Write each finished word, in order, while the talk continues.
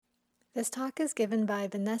This talk is given by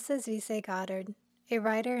Vanessa Zvice Goddard, a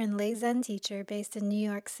writer and lay Zen teacher based in New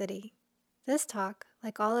York City. This talk,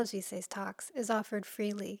 like all of Zvice's talks, is offered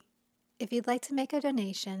freely. If you'd like to make a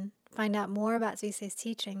donation, find out more about Zvice's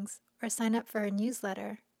teachings, or sign up for her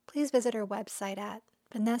newsletter, please visit her website at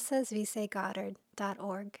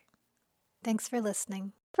vanessazvicegoddard.org. Thanks for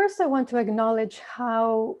listening. First, I want to acknowledge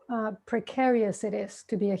how precarious it is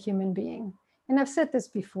to be a human being. And I've said this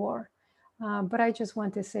before, but I just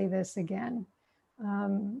want to say this again.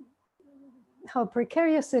 How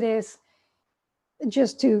precarious it is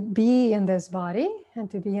just to be in this body and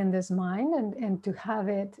to be in this mind and to have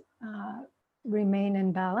it remain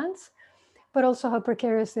in balance, but also how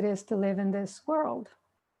precarious it is to live in this world.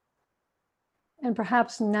 And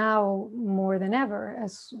perhaps now more than ever,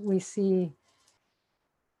 as we see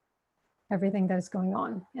everything that is going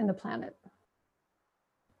on in the planet.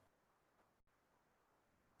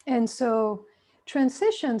 And so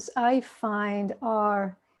transitions, I find,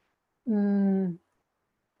 are this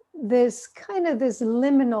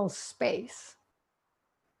liminal space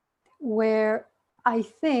where I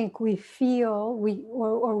think we feel,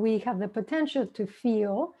 we have the potential to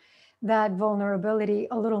feel that vulnerability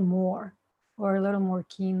a little more or a little more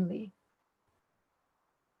keenly.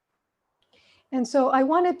 And so I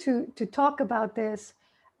wanted to talk about this.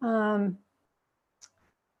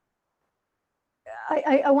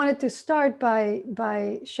 I wanted to start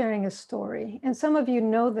by sharing a story. And some of you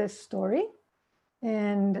know this story,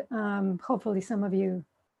 and hopefully some of you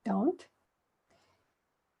don't.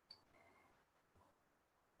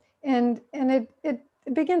 And it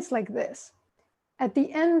begins like this. At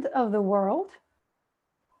the end of the world,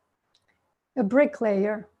 a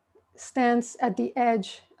bricklayer stands at the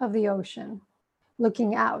edge of the ocean,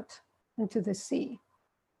 looking out into the sea,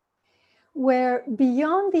 where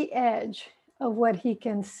beyond the edge of what he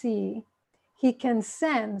can see, he can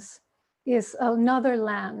sense is another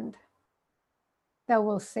land that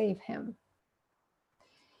will save him.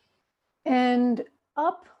 And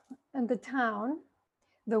up in the town,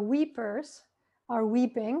 the weepers are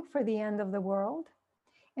weeping for the end of the world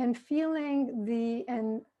and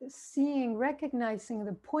recognizing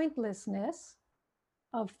the pointlessness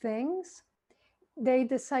of things. They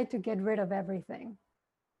decide to get rid of everything.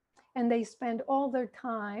 And they spend all their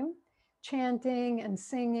time chanting and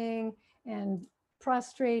singing and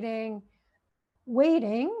prostrating,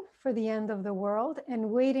 waiting for the end of the world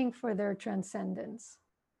and waiting for their transcendence.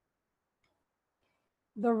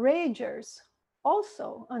 The ragers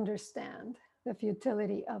also understand the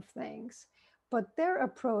futility of things, but their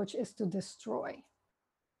approach is to destroy.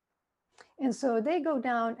 And so they go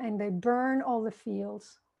down and they burn all the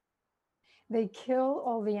fields. They kill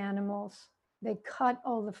all the animals. They cut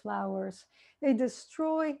all the flowers. They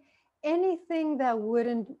destroy anything that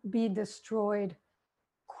wouldn't be destroyed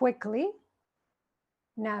quickly,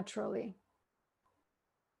 naturally.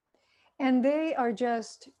 And they are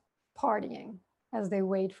just partying as they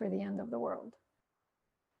wait for the end of the world.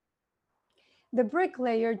 The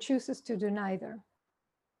bricklayer chooses to do neither.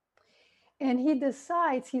 And he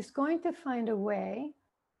decides he's going to find a way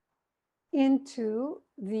into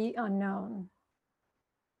the unknown.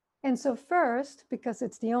 And so first, because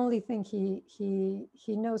it's the only thing he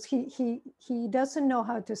knows, he doesn't know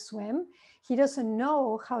how to swim. He doesn't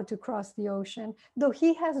know how to cross the ocean, though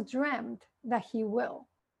he has dreamt that he will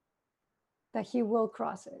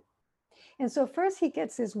cross it. And so first he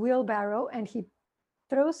gets his wheelbarrow and he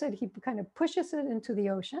throws it, he kind of pushes it into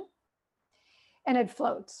the ocean and it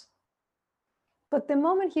floats. But the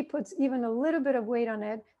moment he puts even a little bit of weight on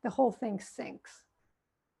it, the whole thing sinks.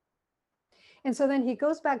 And so then he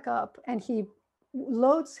goes back up and he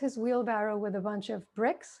loads his wheelbarrow with a bunch of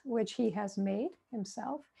bricks, which he has made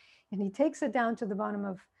himself. And he takes it down to the bottom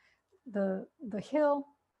of the hill,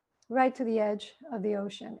 right to the edge of the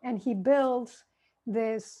ocean. And he builds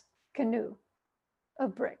this canoe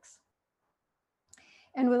of bricks.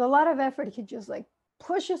 And with a lot of effort, he just like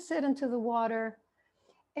pushes it into the water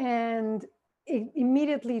and it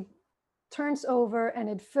immediately turns over and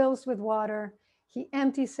it fills with water. He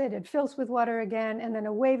empties it, it fills with water again, and then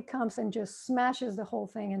a wave comes and just smashes the whole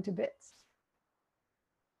thing into bits.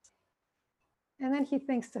 And then he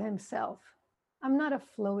thinks to himself, I'm not a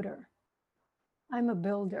floater, I'm a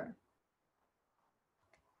builder.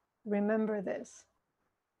 Remember this.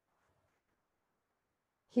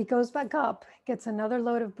 He goes back up, gets another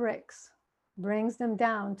load of bricks, brings them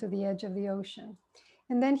down to the edge of the ocean.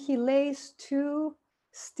 And then he lays 2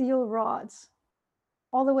 steel rods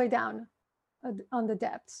all the way down on the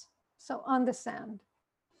depths, so on the sand.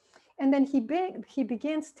 And then he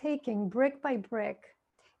begins taking brick by brick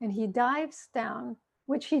and he dives down,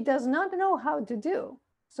 which he does not know how to do.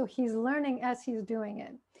 So he's learning as he's doing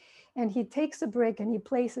it. And he takes a brick and he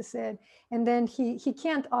places it. And then he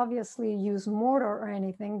can't obviously use mortar or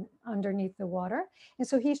anything underneath the water. And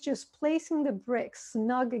so he's just placing the bricks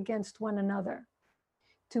snug against one another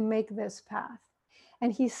to make this path.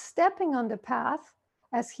 And he's stepping on the path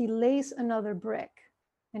as he lays another brick.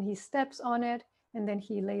 And he steps on it, and then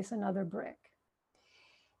he lays another brick.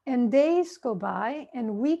 And days go by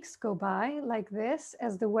and weeks go by like this.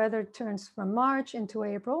 As the weather turns from March into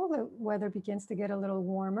April, the weather begins to get a little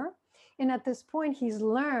warmer. And at this point, he's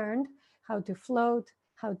learned how to float,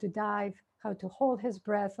 how to dive, how to hold his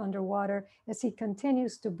breath underwater as he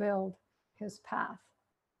continues to build his path.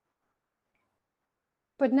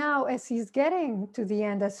 But now, as he's getting to the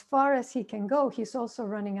end, as far as he can go, he's also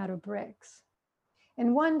running out of bricks.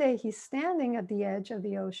 And one day he's standing at the edge of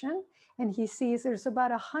the ocean and he sees there's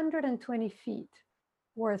about 120 feet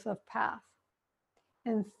worth of path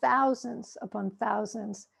and thousands upon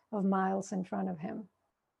thousands of miles in front of him.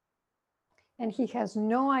 And he has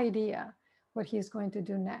no idea what he's going to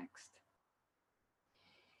do next.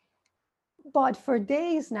 But for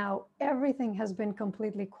days now, everything has been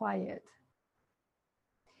completely quiet.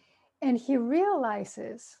 And he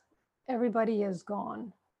realizes everybody is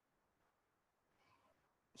gone.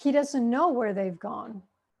 He doesn't know where they've gone.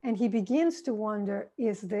 And he begins to wonder,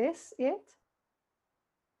 is this it?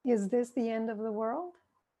 Is this the end of the world?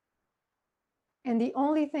 And the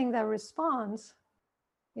only thing that responds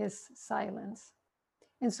is silence.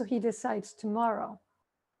 And so he decides, tomorrow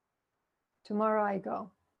I go.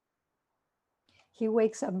 He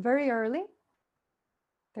wakes up very early,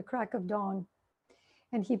 the crack of dawn,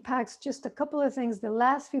 and he packs just a couple of things, the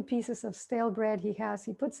last few pieces of stale bread he has.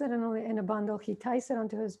 He puts it in a bundle, he ties it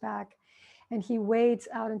onto his back, and he wades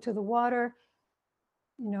out into the water,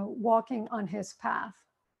 walking on his path.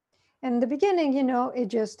 And in the beginning,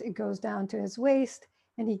 it goes down to his waist,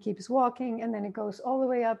 and he keeps walking, and then it goes all the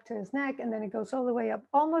way up to his neck, and then it goes all the way up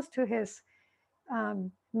almost to his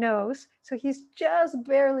nose. So he's just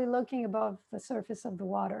barely looking above the surface of the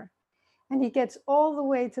water. And he gets all the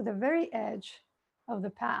way to the very edge of the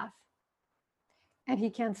path, and he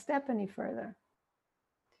can't step any further.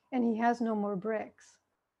 And he has no more bricks.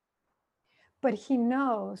 But he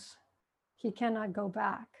knows he cannot go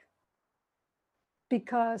back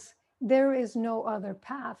because there is no other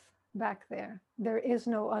path back there. There is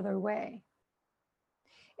no other way.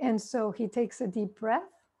 And so he takes a deep breath.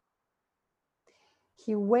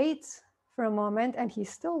 He waits for a moment, and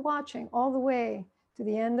he's still watching all the way to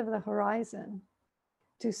the end of the horizon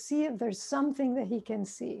to see if there's something that he can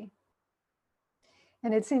see.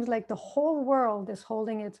 And it seems like the whole world is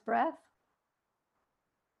holding its breath.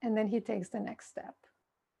 And then he takes the next step.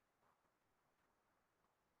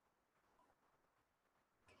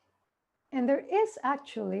 And there is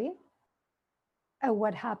actually a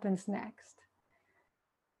what happens next.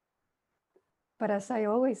 But as I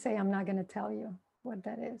always say, I'm not going to tell you what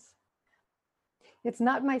that is. It's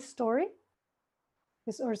not my story.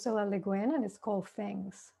 It's Ursula Le Guin, and it's called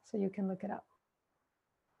Things. So you can look it up.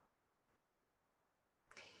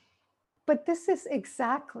 But this is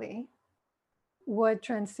exactly what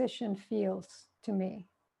transition feels to me.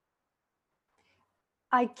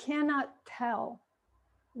 I cannot tell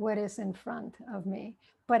what is in front of me,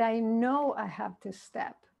 but I know I have to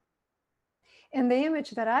step. And the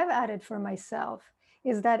image that I've added for myself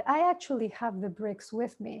is that I actually have the bricks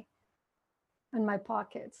with me in my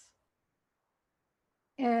pockets.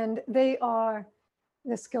 And they are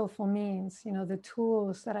the skillful means, the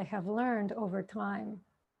tools that I have learned over time,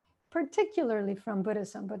 particularly from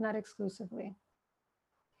Buddhism, but not exclusively.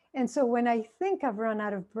 And so when I think I've run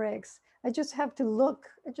out of bricks, I just have to look,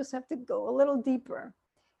 I just have to go a little deeper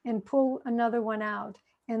and pull another one out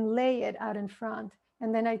and lay it out in front.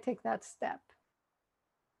 And then I take that step.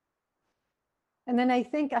 And then I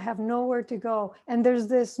think I have nowhere to go. And there's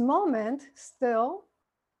this moment still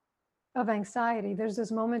of anxiety. There's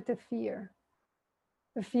this moment of fear,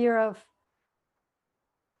 the fear of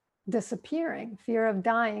disappearing, fear of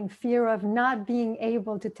dying, fear of not being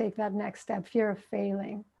able to take that next step, fear of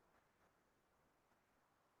failing.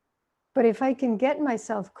 But if I can get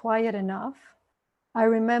myself quiet enough, I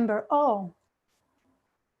remember, oh,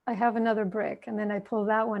 I have another brick, and then I pull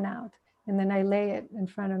that one out, and then I lay it in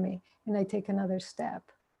front of me, and I take another step.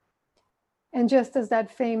 And just as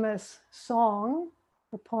that famous song,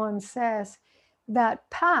 the poem says, that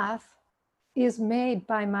path is made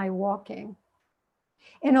by my walking.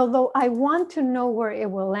 And although I want to know where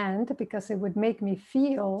it will end because it would make me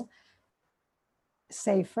feel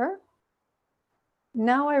safer,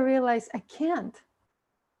 now I realize I can't.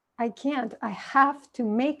 I have to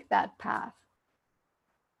make that path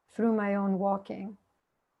through my own walking.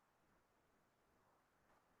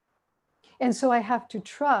 And so I have to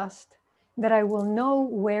trust that I will know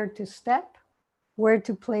where to step, where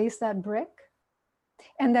to place that brick.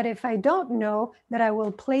 And that if I don't know, that I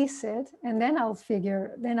will place it, and then I'll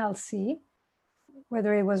see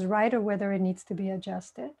whether it was right or whether it needs to be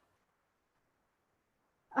adjusted.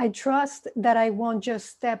 I trust that I won't just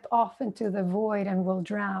step off into the void and will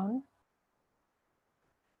drown,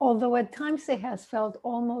 although at times it has felt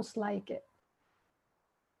almost like it.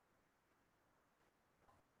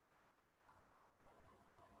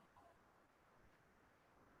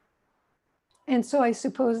 And so I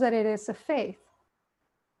suppose that it is a faith.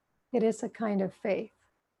 It is a kind of faith.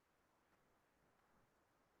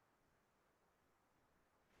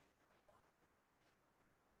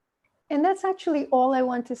 And that's actually all I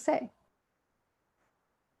want to say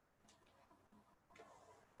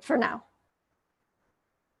for now.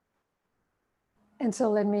 And so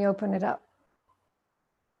let me open it up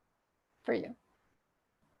for you.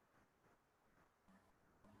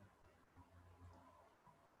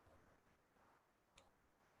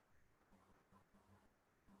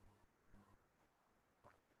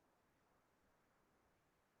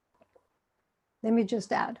 Let me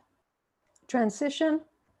just add, transition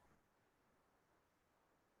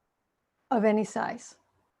of any size.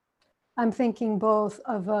 I'm thinking both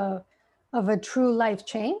of a true life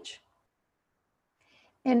change,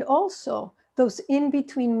 and also those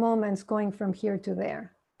in-between moments going from here to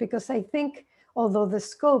there. Because I think, although the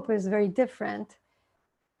scope is very different,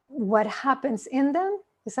 what happens in them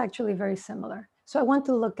is actually very similar. So I want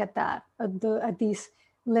to look at that, at these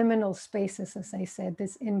liminal spaces, as I said,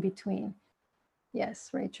 this in-between. Yes,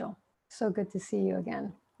 Rachel, so good to see you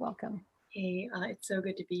again. Welcome. Hey, it's so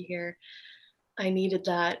good to be here. I needed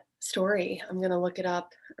that story. I'm going to look it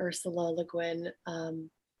up, Ursula Le Guin.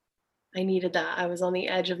 I needed that. I was on the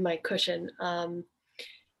edge of my cushion. I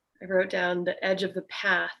wrote down the edge of the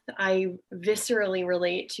path. I viscerally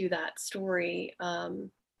relate to that story.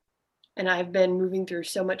 And I've been moving through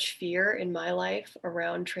so much fear in my life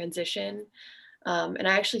around transition. And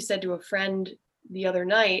I actually said to a friend the other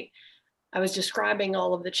night, I was describing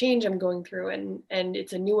all of the change I'm going through, and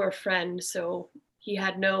it's a newer friend, so he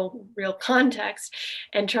had no real context.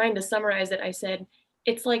 And trying to summarize it, I said,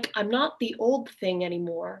 it's like I'm not the old thing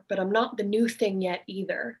anymore, but I'm not the new thing yet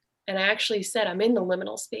either. And I actually said I'm in the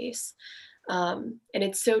liminal space, and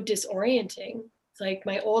it's so disorienting. It's like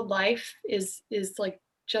my old life is like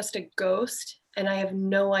just a ghost, and I have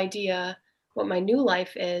no idea what my new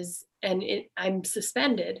life is, and I'm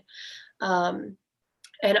suspended.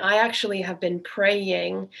 And I actually have been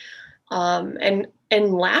praying and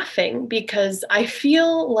laughing because I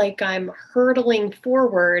feel like I'm hurtling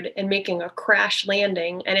forward and making a crash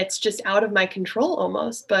landing, and it's just out of my control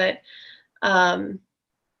almost. But I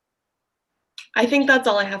think that's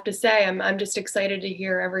all I have to say. I'm just excited to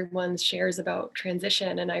hear everyone's shares about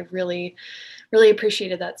transition, and I really, really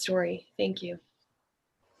appreciated that story. Thank you.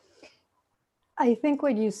 I think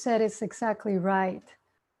what you said is exactly right.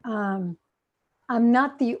 I'm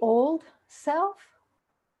not the old self,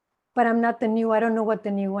 but I'm not the new. I don't know what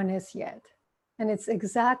the new one is yet. And it's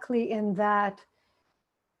exactly in that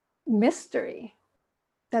mystery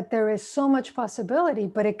that there is so much possibility,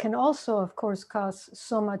 but it can also, of course, cause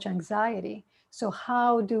so much anxiety. So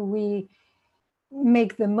how do we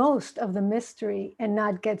make the most of the mystery and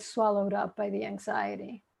not get swallowed up by the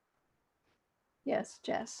anxiety? Yes,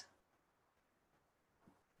 Jess.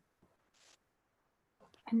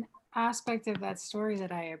 An aspect of that story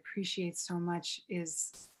that I appreciate so much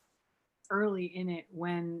is early in it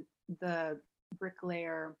when the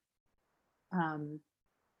bricklayer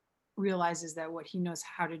realizes that what he knows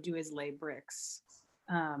how to do is lay bricks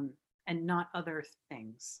and not other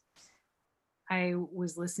things. I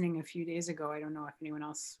was listening a few days ago, I don't know if anyone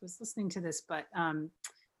else was listening to this, but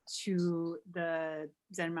to the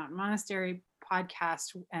Zen Mountain Monastery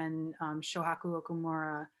podcast, and Shohaku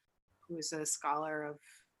Okumura, who is a scholar of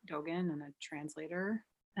Dogen and a translator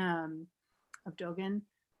of Dogen,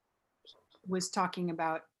 was talking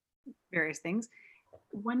about various things.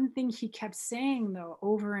 One thing he kept saying, though,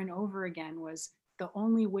 over and over again was, the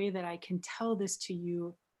only way that I can tell this to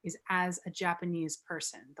you is as a Japanese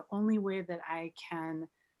person. The only way that I can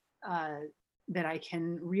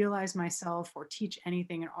realize myself or teach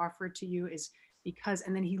anything and offer it to you is because,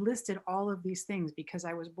 and then he listed all of these things, because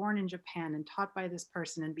I was born in Japan and taught by this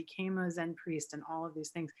person and became a Zen priest and all of these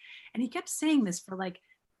things. And he kept saying this for like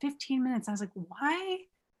 15 minutes. I was like, why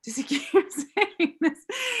does he keep saying this?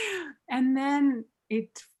 And then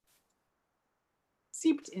it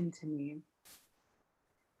seeped into me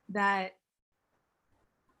that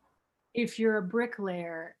if you're a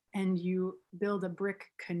bricklayer and you build a brick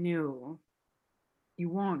canoe, you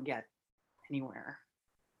won't get anywhere.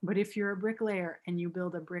 But if you're a bricklayer and you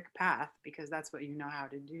build a brick path because that's what you know how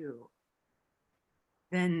to do,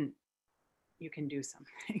 then you can do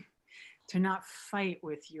something. To not fight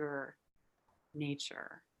with your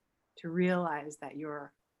nature, to realize that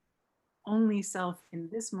your only self in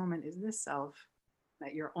this moment is this self,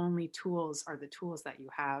 that your only tools are the tools that you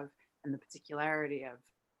have and the particularity of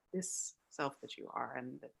this self that you are,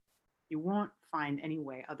 and that you won't find any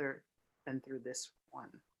way other than through this one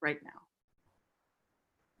right now.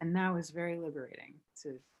 And that was very liberating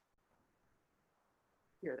to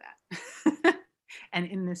hear that. And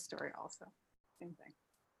in this story also, same thing.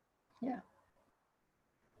 Yeah.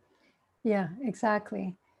 Yeah,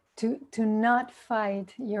 exactly. To not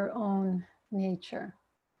fight your own nature.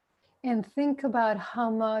 And think about how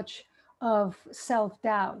much of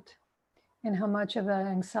self-doubt and how much of the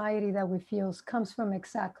anxiety that we feel comes from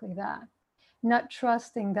exactly that. Not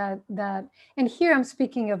trusting that, and here I'm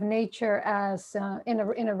speaking of nature as in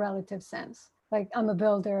a relative sense. Like I'm a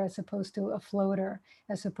builder as opposed to a floater,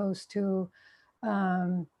 as opposed to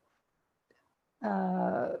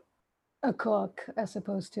a cook, as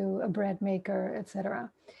opposed to a bread maker,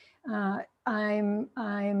 etc. I'm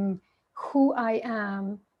who I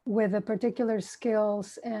am with the particular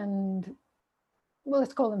skills and, well,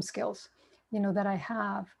 let's call them skills, that I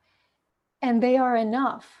have, and they are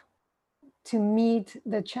enough to meet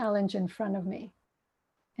the challenge in front of me.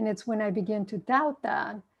 And it's when I begin to doubt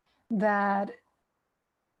that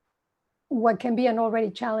what can be an already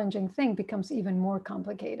challenging thing becomes even more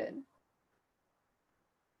complicated.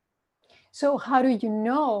 So how do you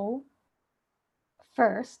know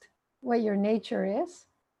first what your nature is?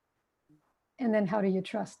 And then how do you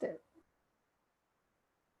trust it?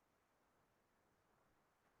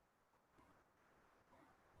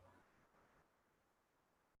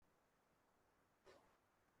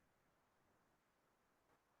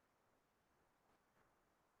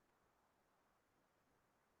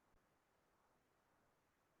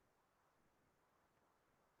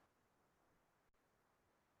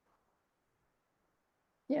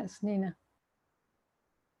 Yes, Nina.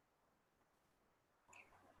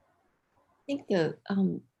 I think the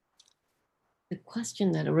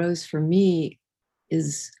question that arose for me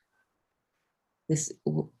is this,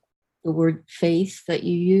 the word faith that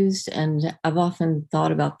you used, and I've often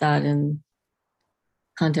thought about that in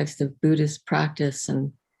context of Buddhist practice,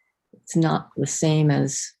 and it's not the same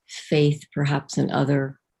as faith perhaps in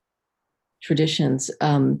other traditions.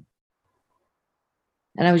 And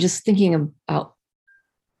I was just thinking about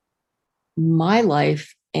my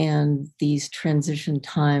life and these transition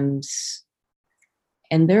times.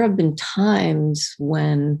 And there have been times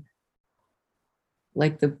when,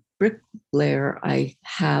 like the bricklayer, I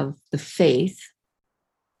have the faith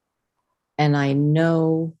and I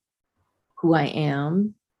know who I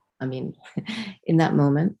am, I mean, in that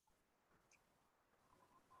moment.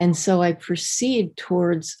 And so I proceed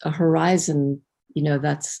towards a horizon,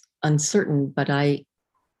 that's uncertain, but I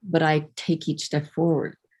take each step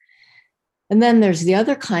forward. And then there's the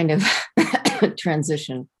other kind of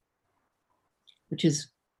transition, which is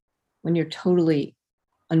when you're totally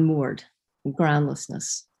unmoored,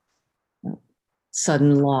 groundlessness,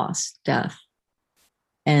 sudden loss, death.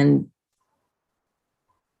 And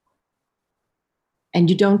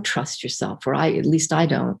you don't trust yourself, or at least I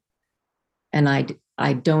don't. And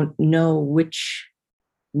I don't know which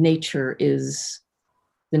nature is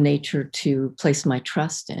the nature to place my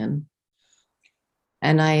trust in.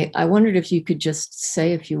 And I wondered if you could just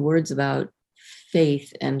say a few words about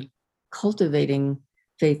faith and cultivating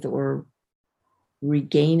faith or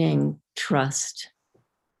regaining trust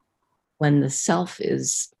when the self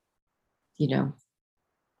is, in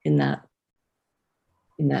that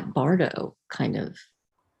bardo kind of,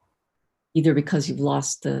 either because you've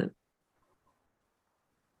lost the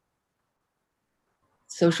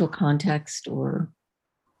social context or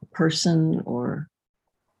a person, or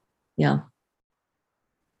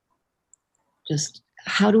just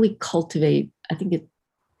how do we cultivate, how do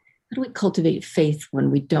we cultivate faith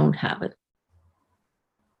when we don't have it?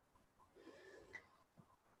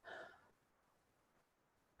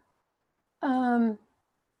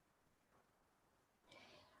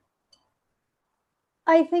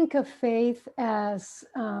 I think of faith as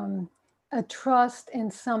a trust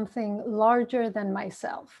in something larger than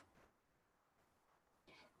myself.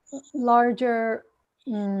 Larger,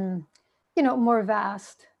 more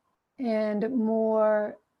vast and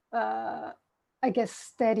more, I guess,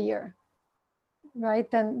 steadier, right?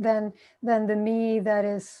 Than the me that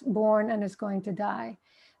is born and is going to die,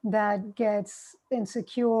 that gets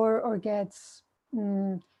insecure or gets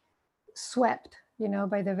swept,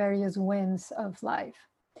 by the various winds of life.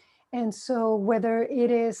 And so whether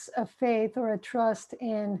it is a faith or a trust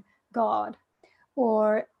in God,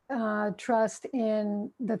 or trust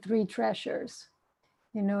in the three treasures,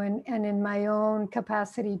 you know, and in my own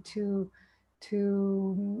capacity to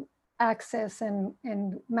access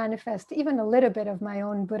and manifest even a little bit of my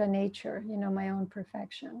own Buddha nature, you know, my own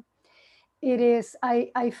perfection. It is,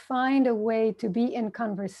 I find a way to be in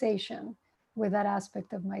conversation with that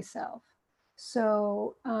aspect of myself.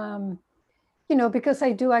 So, you know, because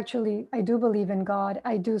I do believe in God,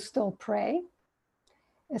 I do still pray,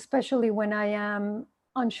 especially when I am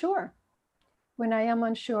unsure,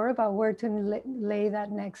 about where to lay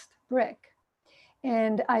that next brick.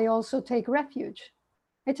 And I also take refuge.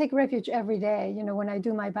 I take refuge every day. You know, when I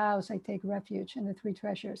do my vows, I take refuge in the three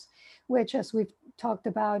treasures, which, as we've talked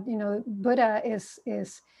about, you know, Buddha is,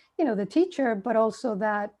 you know, the teacher, but also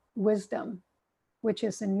that wisdom, which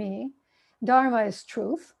is in me. Dharma is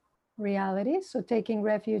truth, reality. So taking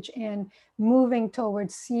refuge in moving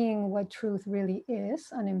towards seeing what truth really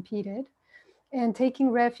is, unimpeded, and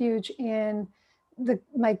taking refuge in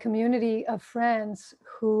my community of friends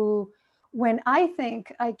who, when I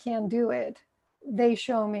think I can do it, they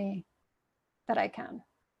show me that I can.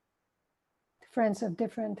 Friends of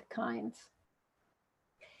different kinds.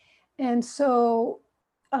 And so,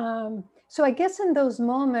 so I guess in those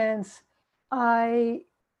moments,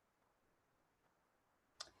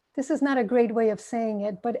 this is not a great way of saying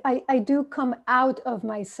it, but I do come out of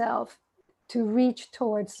myself to reach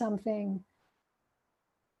towards something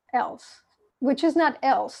else, which is not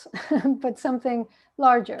else, but something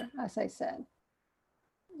larger, as I said.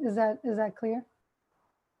 Is that clear?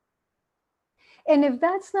 And if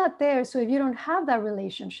that's not there, so if you don't have that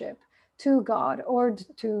relationship to God or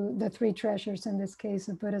to the three treasures, in this case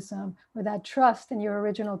of Buddhism, or that trust in your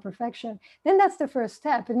original perfection, then that's the first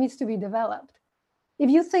step. It needs to be developed. If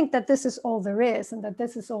you think that this is all there is and that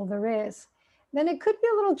this is all there is, then it could be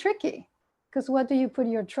a little tricky, because what do you put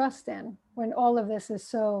your trust in when all of this is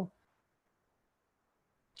so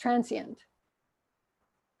transient?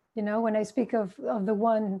 You know, when I speak of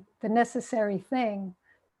the necessary thing,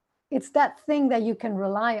 it's that thing that you can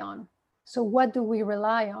rely on. So what do we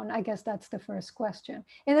rely on? I guess that's the first question.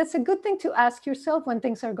 And it's a good thing to ask yourself when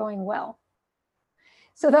things are going well,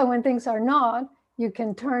 so that when things are not, you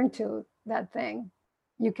can turn to that thing.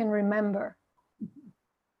 You can remember.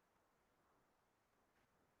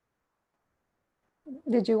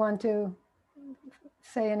 Did you want to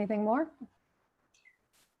say anything more?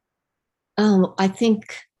 I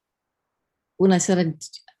think when I said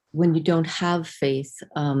when you don't have faith,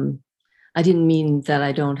 I didn't mean that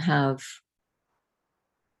I don't have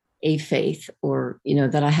a faith, or, you know,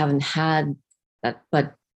 that I haven't had that,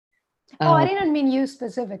 but I didn't mean you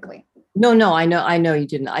specifically. No, I know you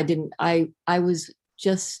didn't. I was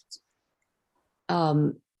just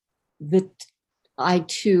that I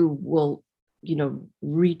too will, you know,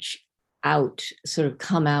 reach out, sort of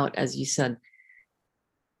come out, as you said.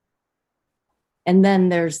 And then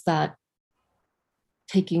there's that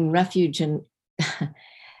taking refuge, and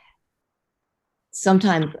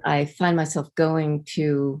sometimes I find myself going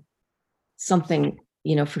to something,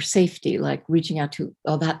 you know, for safety, like reaching out to,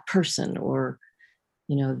 oh, that person, or,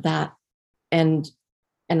 you know, that, and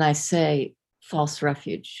I say false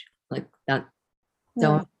refuge, like that,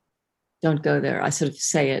 don't go there. I sort of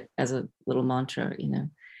say it as a little mantra, you know.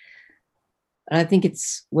 And I think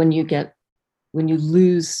it's when you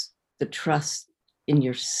lose the trust in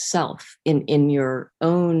yourself, in your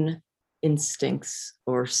own instincts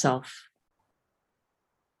or self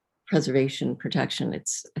preservation, protection.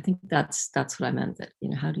 I think that's what I meant. That, you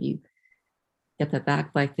know, how do you get that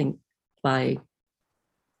back? By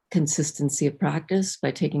consistency of practice,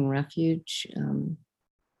 by taking refuge.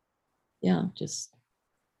 Just.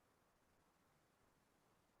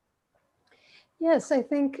 Yes, I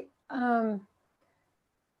think, you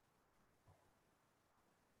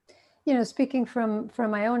know, speaking from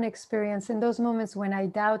my own experience, in those moments when I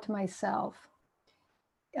doubt myself,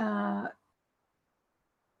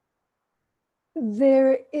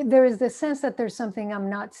 there is the sense that there's something I'm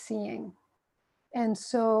not seeing. And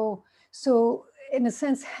so in a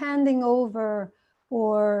sense, handing over,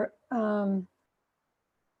 or,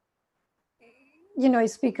 you know, I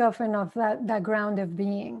speak often of that ground of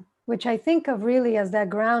being, which I think of really as that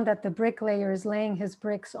ground that the bricklayer is laying his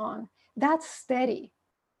bricks on. That's steady.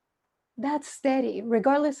 That's steady,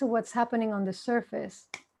 regardless of what's happening on the surface.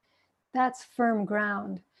 That's firm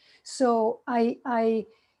ground. So I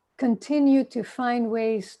continue to find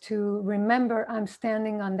ways to remember I'm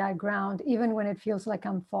standing on that ground, even when it feels like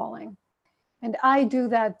I'm falling. And I do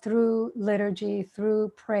that through liturgy, through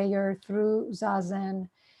prayer, through zazen.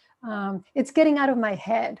 It's getting out of my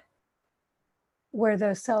head. where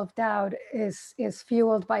the self-doubt is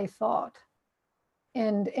fueled by thought,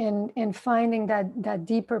 and finding that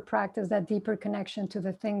deeper practice, that deeper connection to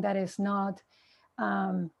the thing that is not,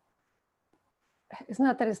 it's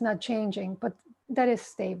not that it's not changing, but that is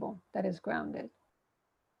stable, that is grounded.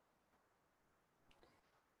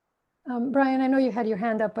 Brian, I know you had your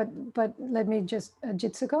hand up, but let me just,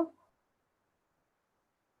 Jitsuko.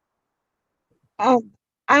 Oh,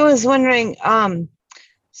 I was wondering,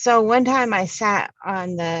 so one time I sat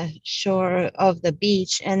on the shore of the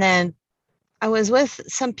beach, and then I was with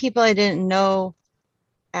some people I didn't know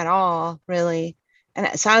at all, really.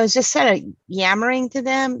 And so I was just sort of yammering to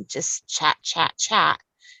them, just chat, chat, chat.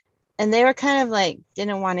 And they were kind of like,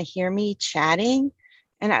 didn't want to hear me chatting.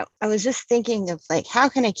 And I was just thinking of like, how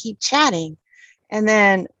can I keep chatting? And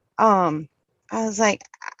then I was like,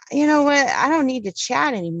 you know what? I don't need to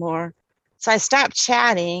chat anymore. So I stopped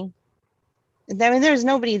chatting. I mean, there was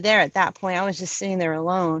nobody there at that point. I was just sitting there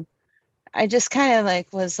alone. I just kind of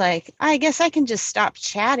like was like, I guess I can just stop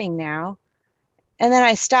chatting now. And then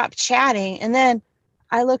I stopped chatting. And then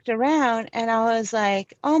I looked around and I was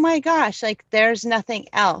like, oh my gosh, like there's nothing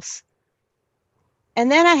else. And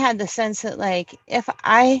then I had the sense that like, if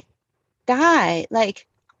I die, like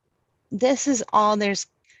this is all there's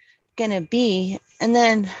gonna be. And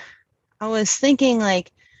then I was thinking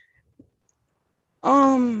like,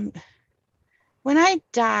 when I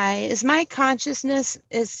die, is my consciousness,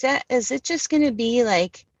 is it just gonna be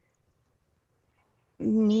like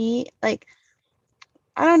me? Like,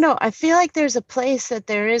 I don't know. I feel like there's a place that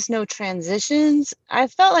there is no transitions. I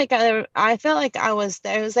felt like I was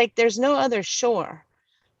there. It was like there's no other shore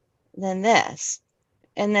than this.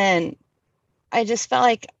 And then I just felt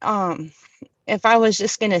like if I was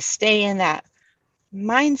just gonna stay in that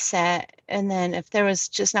mindset, and then if there was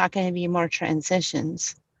just not going to be more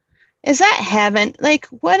transitions, is that heaven? Like,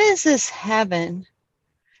 what is this heaven?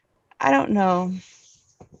 I don't know.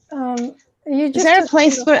 You Is just there a took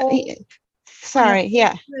place the where? whole Sorry,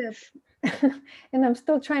 yeah. trip. And I'm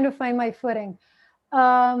still trying to find my footing.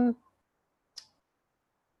 Let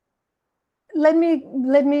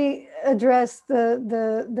me address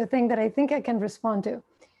the thing that I think I can respond to.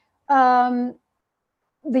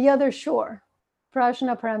 The other shore,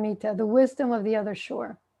 Prajna Paramita, the wisdom of the other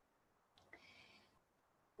shore.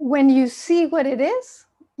 When you see what it is,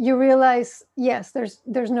 you realize, yes,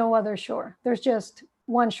 there's no other shore. There's just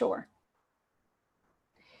one shore.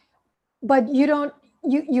 But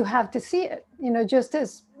you have to see it, just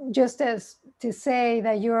as to say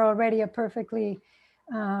that you're already a perfectly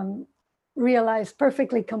realized,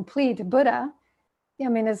 perfectly complete Buddha. I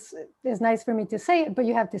mean, it's nice for me to say it, but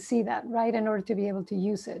you have to see that, right, in order to be able to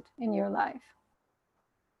use it in your life.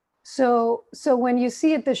 So when you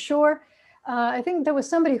see it, the shore, I think there was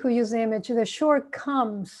somebody who used the image, the shore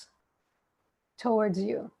comes towards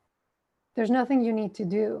you. There's nothing you need to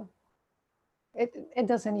do. It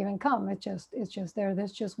doesn't even come. It's just there.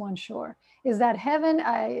 There's just one shore. Is that heaven?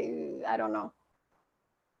 I don't know.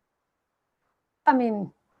 I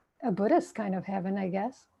mean, a Buddhist kind of heaven, I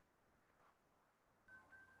guess.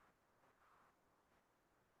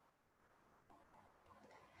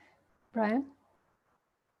 Brian?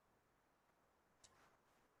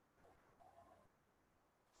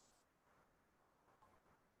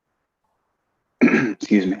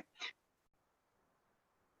 Excuse me.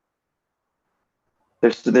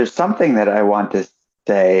 There's something that I want to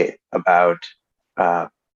say about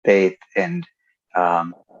faith and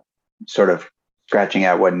sort of scratching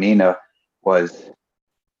out what Nina was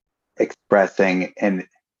expressing, and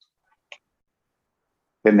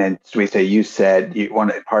then Suisa, you said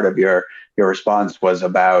part of your response was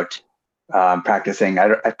about practicing.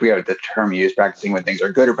 I forget what the term you used, practicing when things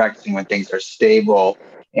are good or practicing when things are stable.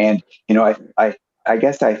 And I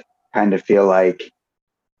guess I kind of feel like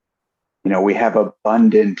we have an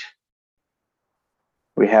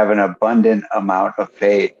abundant amount of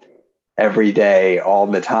faith every day, all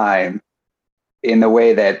the time, in the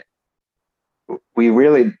way that we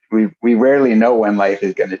rarely know when life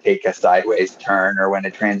is going to take a sideways turn or when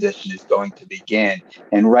a transition is going to begin.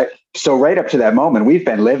 And right up to that moment, we've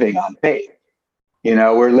been living on faith.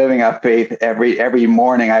 We're living on faith every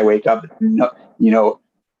morning. I wake up,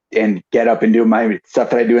 and get up and do my stuff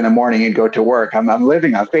that I do in the morning and go to work. I'm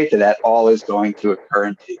living on faith that all is going to occur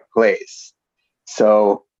and take place.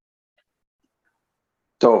 So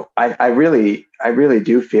I really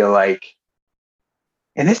do feel like,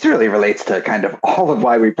 and this really relates to kind of all of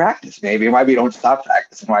why we practice, maybe why we don't stop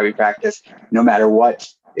practicing, why we practice no matter what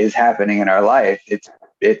is happening in our life.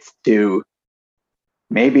 It's to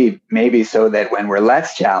maybe so that when we're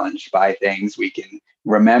less challenged by things, we can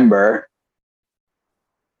remember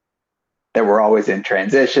that we're always in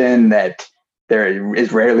transition, that there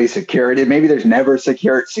is rarely security. Maybe there's never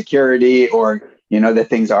security, or, that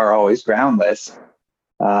things are always groundless.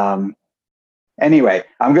 Anyway,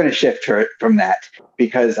 I'm going to shift from that,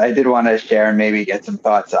 because I did want to share and maybe get some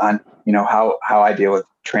thoughts on, how I deal with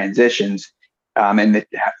transitions, and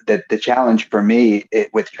the challenge for me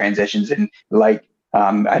with transitions, and like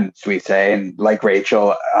and we say, and like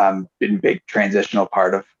Rachel, been a big transitional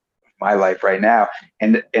part of my life right now,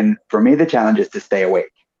 and for me the challenge is to stay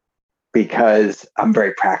awake, because I'm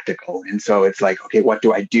very practical, and so it's like, okay, what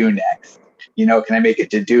do I do next? Can I make a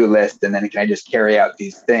to-do list, and then can I just carry out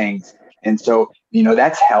these things? And so,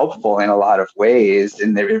 that's helpful in a lot of ways,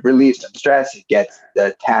 and it relieves some stress. It gets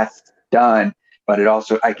the tasks done, but it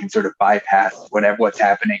also, I can sort of bypass what's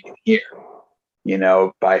happening in here,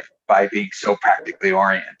 by being so practically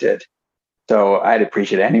oriented. So I'd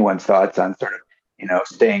appreciate anyone's thoughts on sort of,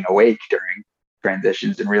 staying awake during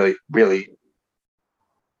transitions, and really, really,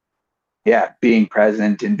 yeah, being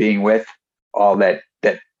present and being with all that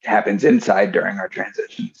happens inside during our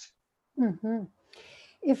transitions. Mm-hmm.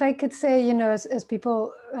 If I could say, as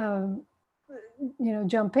people,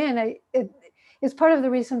 jump in, it's part of the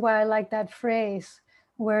reason why I like that phrase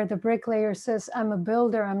where the bricklayer says, "I'm a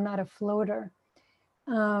builder, I'm not a floater."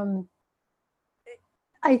 I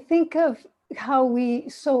think of how we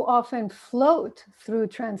so often float through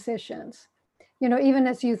transitions. Even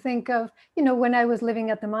as you think of, when I was living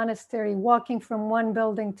at the monastery, walking from one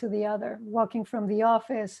building to the other, walking from the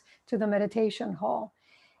office to the meditation hall.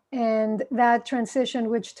 And that transition,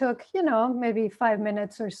 which took, maybe 5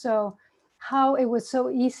 minutes or so, how it was so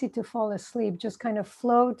easy to fall asleep, just kind of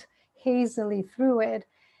float hazily through it,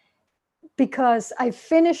 because I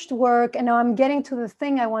finished work and now I'm getting to the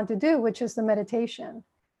thing I want to do, which is the meditation.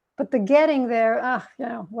 But the getting there,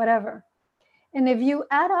 whatever. And if you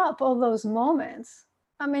add up all those moments,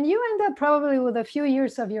 you end up probably with a few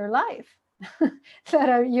years of your life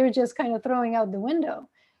that you're just kind of throwing out the window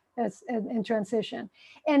as in transition.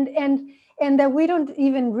 And that we don't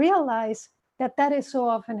even realize that is so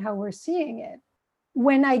often how we're seeing it.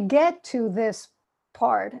 When I get to this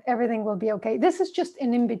part, everything will be okay. This is just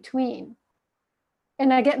an in-between.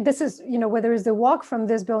 And again, this is, whether it's the walk from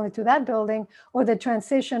this building to that building, or the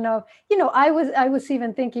transition of, I was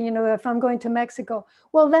even thinking, if I'm going to Mexico,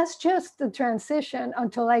 well, that's just the transition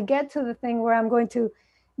until I get to the thing where I'm going to,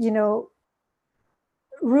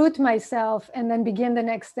 root myself and then begin the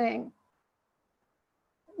next thing.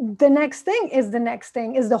 The next thing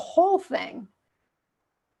is the whole thing.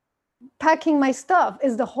 Packing my stuff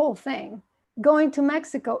is the whole thing. Going to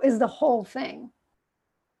Mexico is the whole thing.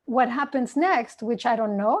 What happens next, which I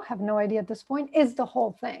don't know, have no idea at this point, is the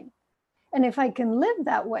whole thing. And if I can live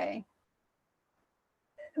that way,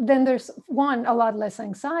 then there's a lot less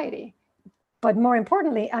anxiety. But more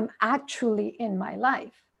importantly, I'm actually in my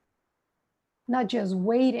life, not just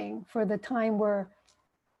waiting for the time where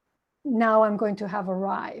now I'm going to have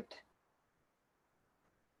arrived.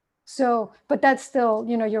 So, but that's still,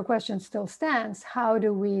 your question still stands. How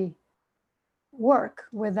do we work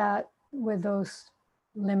with that, with those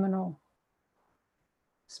liminal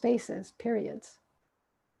spaces, periods?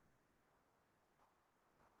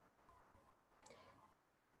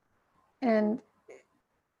 And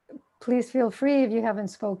please feel free if you haven't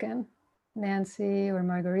spoken, Nancy or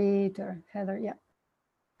Marguerite or Heather. Yeah,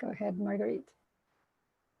 go ahead, Marguerite.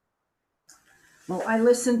 Well, I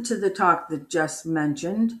listened to the talk that just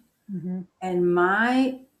mentioned, and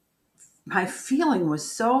my feeling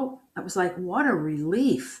was I was like, what a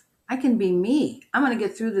relief. I can be me. I'm going to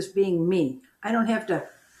get through this being me. I don't have to,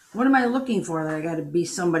 what am I looking for that I got to be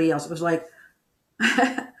somebody else? It was like,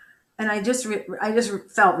 and I just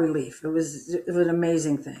felt relief. It was an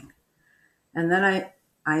amazing thing. And then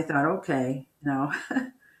I thought, okay,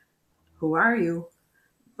 who are you?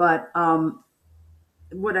 But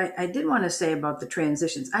what I did want to say about the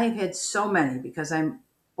transitions, I've had so many because I'm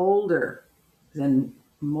older than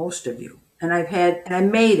most of you. And I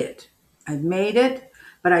made it. I've made it,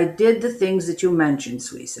 but I did the things that you mentioned,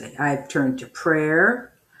 Suise. I've turned to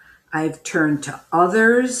prayer. I've turned to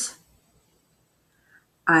others.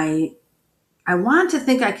 I want to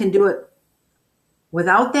think I can do it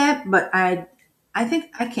without that, but I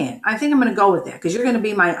think I can't. I think I'm going to go with that because you're going to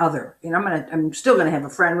be my other. I'm still going to have a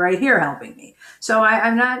friend right here helping me. So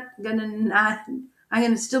I'm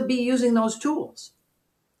going to still be using those tools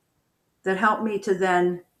that help me to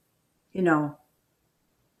then,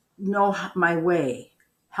 know my way,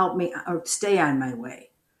 help me or stay on my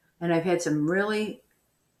way. And I've had some really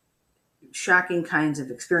shocking kinds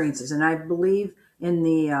of experiences. And I believe in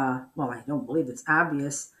I don't believe it's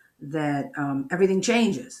obvious that everything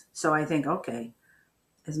changes. So I think, okay,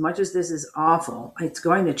 as much as this is awful, it's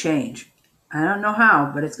going to change. I don't know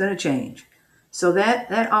how, but it's going to change. So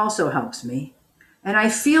that also helps me. And I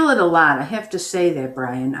feel it a lot. I have to say that,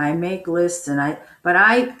 Brian. I make lists but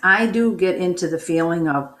I do get into the feeling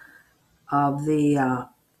of the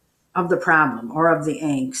problem or of the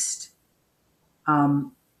angst.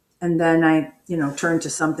 And then I, turn to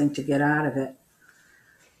something to get out of it.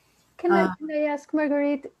 Can I ask,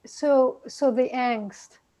 Marguerite? So the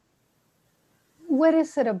angst, what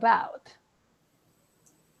is it about?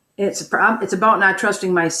 It's about not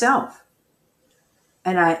trusting myself,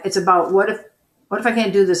 and it's about what if I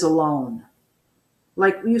can't do this alone?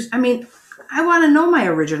 I want to know my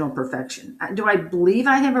original perfection. Do I believe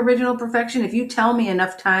I have original perfection? If you tell me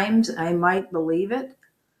enough times, I might believe it.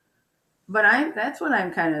 But that's what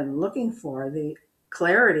I'm kind of looking for, the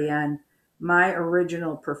clarity on my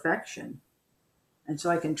original perfection. And so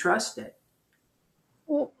I can trust it.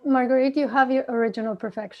 Well, Marguerite, you have your original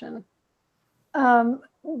perfection.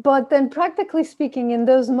 But then practically speaking, in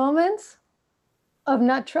those moments of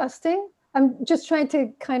not trusting, I'm just trying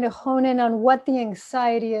to kind of hone in on what the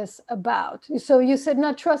anxiety is about. So you said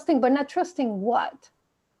not trusting, but not trusting what?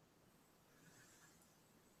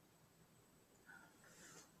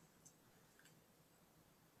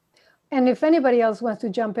 And if anybody else wants to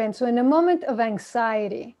jump in, so in a moment of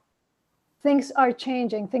anxiety, things are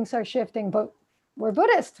changing, things are shifting, but we're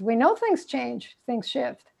Buddhist. We know things change, things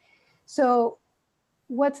shift. So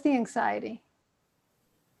what's the anxiety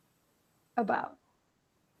about?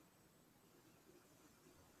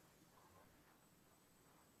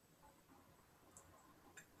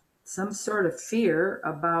 Some sort of fear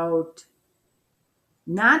about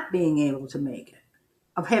not being able to make it,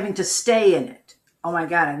 of having to stay in it. Oh my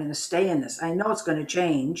God, I'm going to stay in this. I know it's going to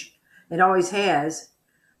change. It always has.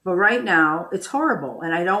 But right now, it's horrible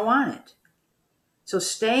and I don't want it. So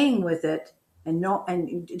staying with it and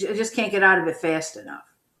I just can't get out of it fast enough.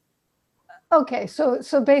 Okay, so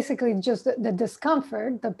basically just the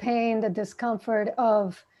discomfort, the pain, the discomfort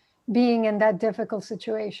of being in that difficult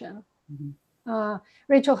situation. Mm-hmm.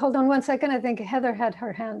 Rachel, hold on one second. I think Heather had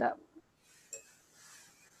her hand up.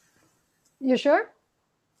 You sure?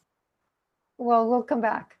 Well, we'll come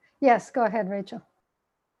back. Yes, go ahead, Rachel.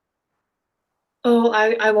 Oh,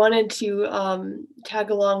 I wanted to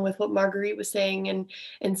tag along with what Marguerite was saying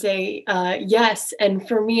and say yes. And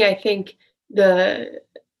for me, I think the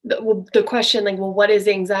question, like, well, what is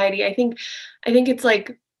anxiety? I think it's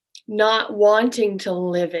like not wanting to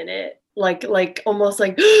live in it, like almost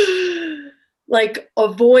like like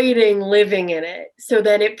avoiding living in it so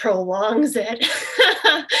that it prolongs it.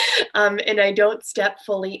 And I don't step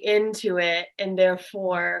fully into it, and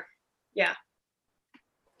therefore, yeah.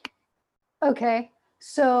 Okay,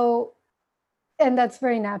 so, and that's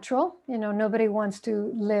very natural. Nobody wants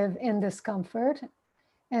to live in discomfort.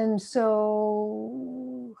 And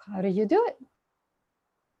so how do you do it?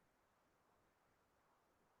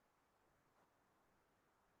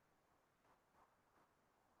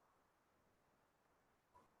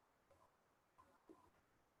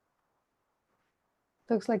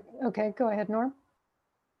 Looks like, okay, go ahead, Norm.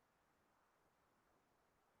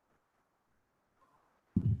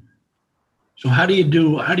 So how do you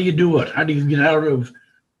do it? How do you get out of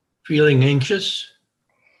feeling anxious?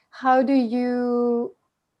 How do you,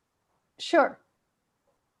 sure.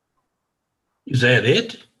 Is that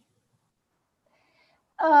it?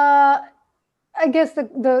 I guess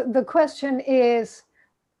the question is,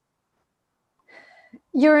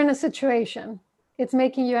 you're in a situation, it's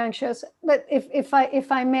making you anxious. But if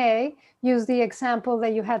I may use the example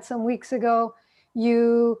that you had some weeks ago,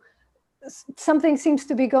 something seems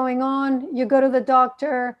to be going on, you go to the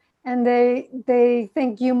doctor and they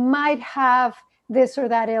think you might have this or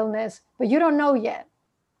that illness, but you don't know yet,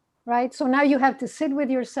 right? So now you have to sit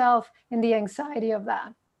with yourself in the anxiety of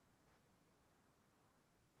that.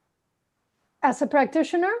 As a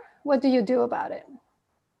practitioner, what do you do about it?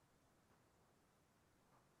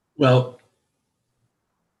 Well,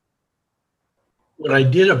 what I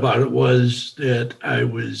did about it was that I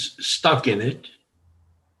was stuck in it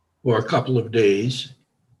for a couple of days.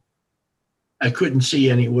 I couldn't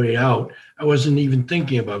see any way out. I wasn't even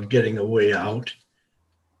thinking about getting a way out.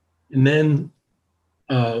 And then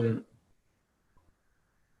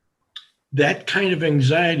that kind of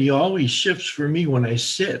anxiety always shifts for me when I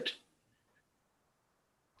sit.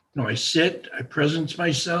 I sit, I presence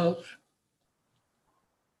myself.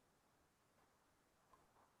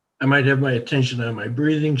 I might have my attention on my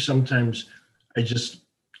breathing. Sometimes I just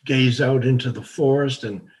gaze out into the forest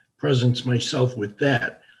and presence myself with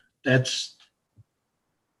that. So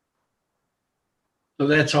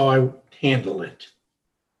that's how I handle it.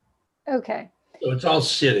 Okay. So it's all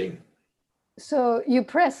sitting. So you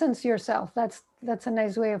presence yourself. That's a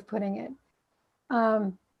nice way of putting it.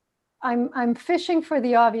 I'm fishing for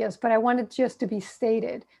the obvious, but I want it just to be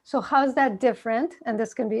stated. So how's that different? And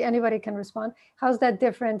this can be, anybody can respond. How's that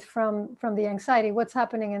different from the anxiety? What's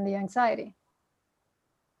happening in the anxiety?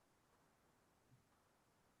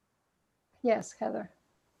 Yes, Heather.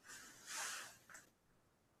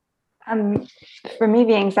 For me,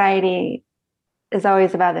 the anxiety is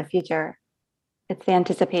always about the future. It's the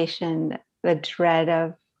anticipation, the dread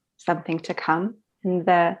of something to come, and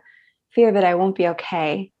the fear that I won't be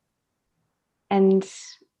okay. And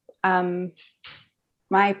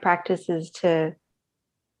my practice is to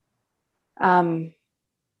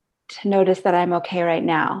notice that I'm okay right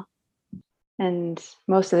now. And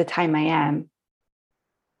most of the time I am.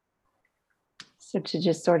 So to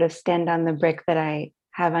just sort of stand on the brick that I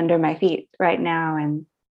have under my feet right now and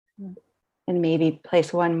maybe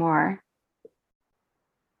place one more,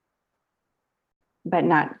 but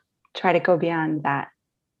not try to go beyond that.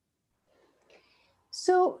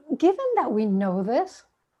 So given that we know this,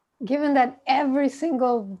 given that every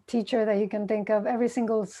single teacher that you can think of, every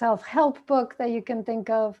single self-help book that you can think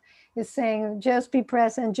of is saying, just be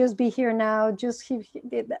present, just be here now,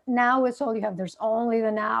 now is all you have. There's only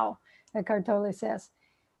the now, like Eckhart Tolle says.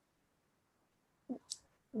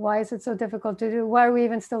 Why is it so difficult to do? Why are we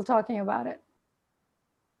even still talking about it?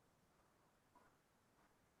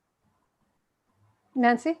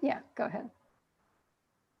 Nancy? Yeah, go ahead.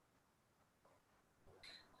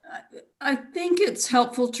 I think it's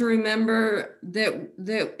helpful to remember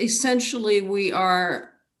that essentially we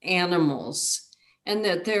are animals, and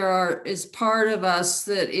that is part of us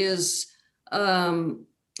that is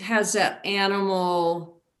has that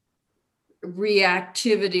animal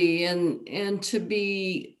reactivity, and to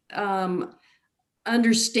be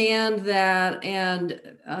understand that and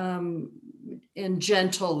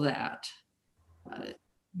gentle that,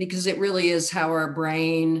 because it really is how our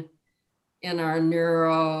brain and our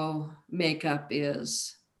neuro makeup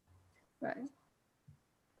is.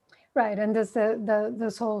 Right, and there's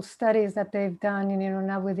those whole studies that they've done,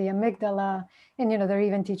 now with the amygdala, and they're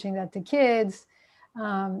even teaching that to kids.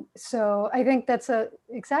 So I think that's a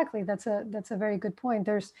very good point.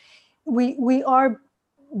 We are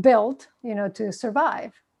built, to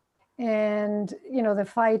survive, and the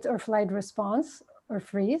fight or flight response or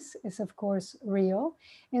freeze is of course real,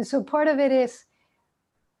 and so part of it is,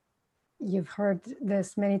 you've heard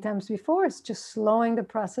this many times before, it's just slowing the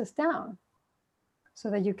process down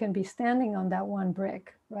so that you can be standing on that one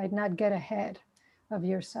brick, right? Not get ahead of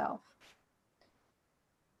yourself.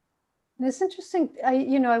 And it's interesting,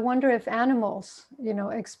 I wonder if animals,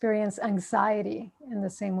 experience anxiety in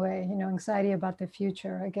the same way, anxiety about the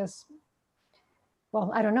future, I guess.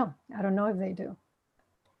 Well, I don't know. I don't know if they do.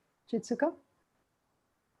 Chitsuko?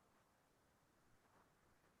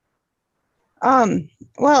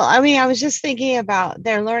 Well, I mean, I was just thinking about,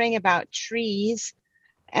 they're learning about trees,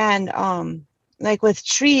 and like with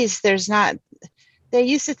trees, they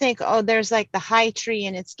used to think, oh, there's like the high tree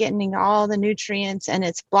and it's getting all the nutrients and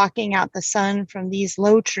it's blocking out the sun from these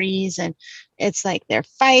low trees, and it's like they're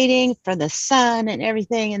fighting for the sun and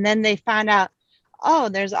everything. And then they found out, oh,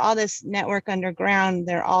 there's all this network underground.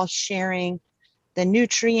 They're all sharing the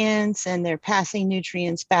nutrients and they're passing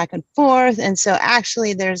nutrients back and forth. And so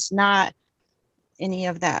actually there's not any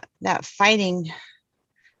of that fighting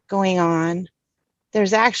going on.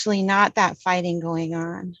 There's actually not that fighting going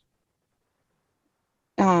on.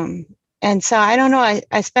 And so I don't know,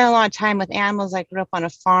 I spent a lot of time with animals. I grew up on a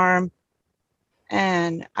farm,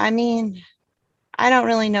 and I mean, I don't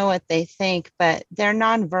really know what they think, but they're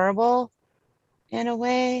nonverbal in a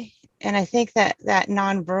way. And I think that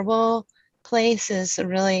nonverbal place is a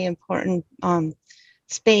really important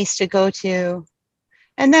space to go to.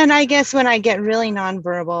 And then I guess when I get really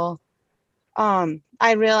nonverbal,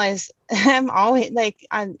 I realize I'm always like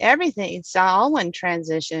on everything. It's all one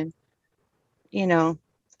transition,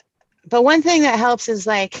 But one thing that helps is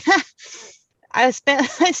like, I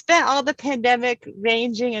spent all the pandemic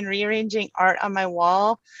ranging and rearranging art on my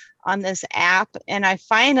wall on this app. And I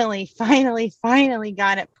finally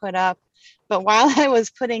got it put up. But while I was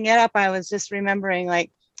putting it up, I was just remembering,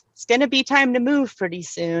 like, it's going to be time to move pretty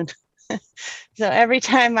soon. So every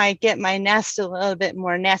time I get my nest a little bit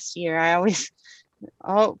more nestier, I always,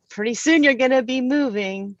 oh, pretty soon you're going to be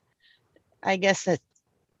moving. I guess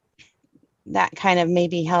that kind of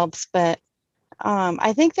maybe helps. But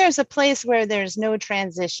I think there's a place where there's no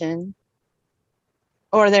transition,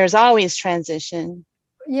 or there's always transition.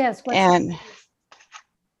 Yes. And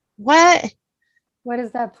what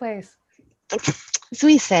is that place? As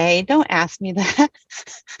we say, don't ask me that.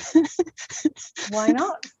 Why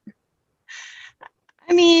not?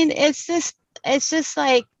 I mean, it's just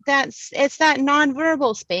like it's that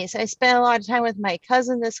nonverbal space. I spent a lot of time with my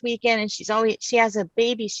cousin this weekend, and she has a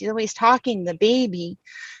baby. She's always talking to the baby,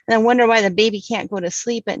 and I wonder why the baby can't go to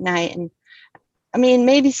sleep at night. And I mean,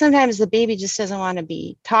 maybe sometimes the baby just doesn't want to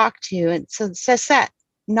be talked to, and so it's just that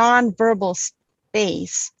nonverbal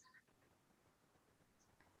space.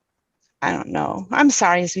 I don't know. I'm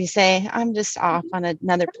sorry, as we say. I'm just off on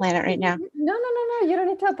another planet right now. No. You don't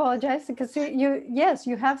need to apologize, because yes,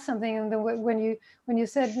 you have something. And when you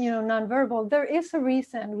said, nonverbal, there is a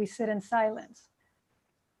reason we sit in silence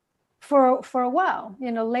for a while.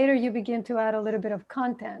 Later you begin to add a little bit of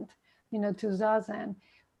content, to Zazen.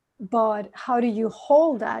 But how do you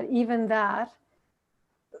hold that, even that,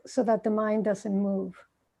 so that the mind doesn't move?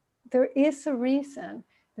 There is a reason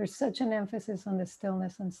there's such an emphasis on the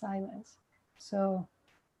stillness and silence. So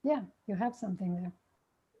yeah, you have something there.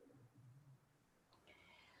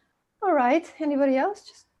 All right, anybody else,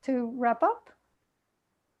 just to wrap up?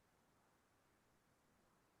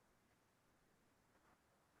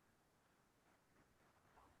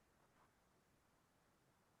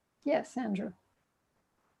 Yes, Andrew.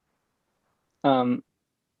 I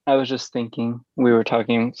was just thinking, we were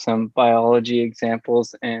talking some biology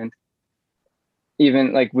examples, and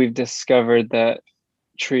even like we've discovered that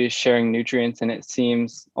trees sharing nutrients, and it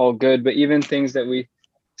seems all good, but even things that we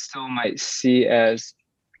still might see as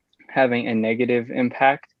having a negative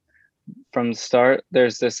impact from the start. There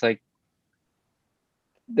was this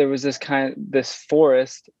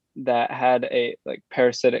forest that had a like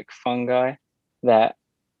parasitic fungi that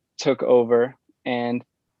took over, and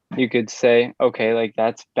you could say, okay, like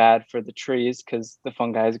that's bad for the trees because the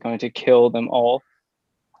fungi is going to kill them all.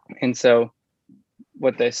 And so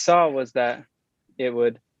what they saw was that it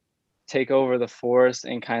would take over the forest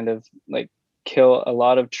and kind of like kill a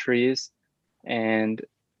lot of trees and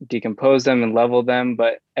decompose them and level them.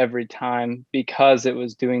 But every time, because it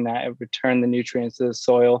was doing that, it returned the nutrients to the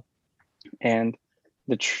soil, and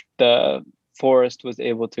the forest was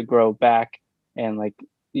able to grow back and like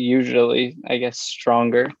usually, I guess,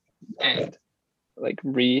 stronger and like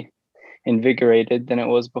reinvigorated than it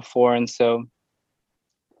was before. And so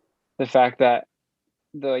the fact that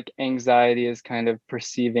the like anxiety is kind of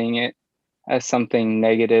perceiving it as something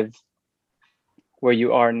negative where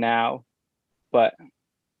you are now, but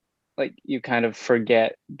like you kind of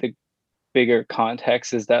forget the bigger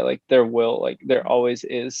context is that like there always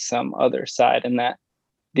is some other side, and that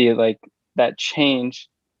that change,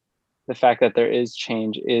 the fact that there is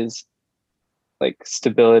change is like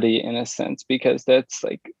stability in a sense, because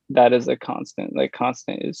that is a constant, like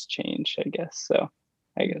constant is change, I guess. So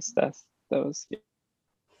I guess that was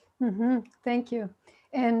Thank you.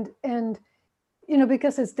 And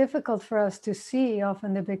because it's difficult for us to see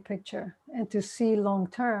often the big picture and to see long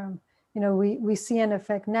term. We see an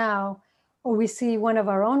effect now, or we see one of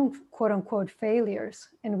our own quote unquote failures,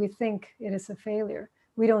 and we think it is a failure.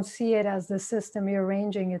 We don't see it as the system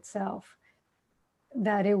rearranging itself,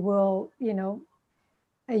 that it will,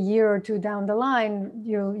 a year or two down the line,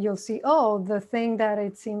 you'll see, oh, the thing that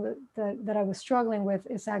it seemed that I was struggling with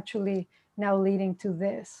is actually now leading to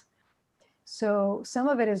this. So some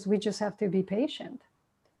of it is we just have to be patient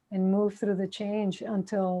and move through the change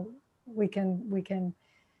until we can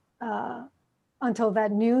until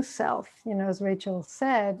that new self, as Rachel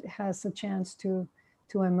said, has a chance to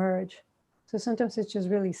emerge. So sometimes it's just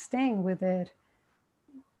really staying with it,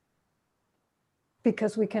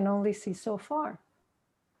 because we can only see so far.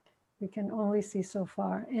 We can only see so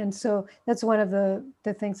far. And so that's one of the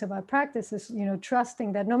things about practice is,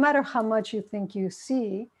 trusting that no matter how much you think you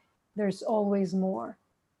see, there's always more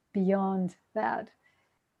beyond that.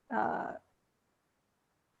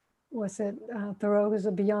 Thoreau is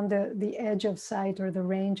beyond the edge of sight or the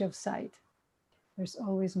range of sight. There's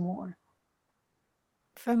always more.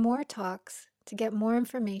 For more talks, to get more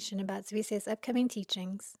information about Zvisey's upcoming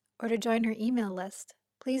teachings, or to join her email list,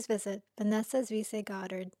 please visit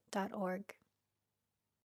vanessazviseygoddard.org.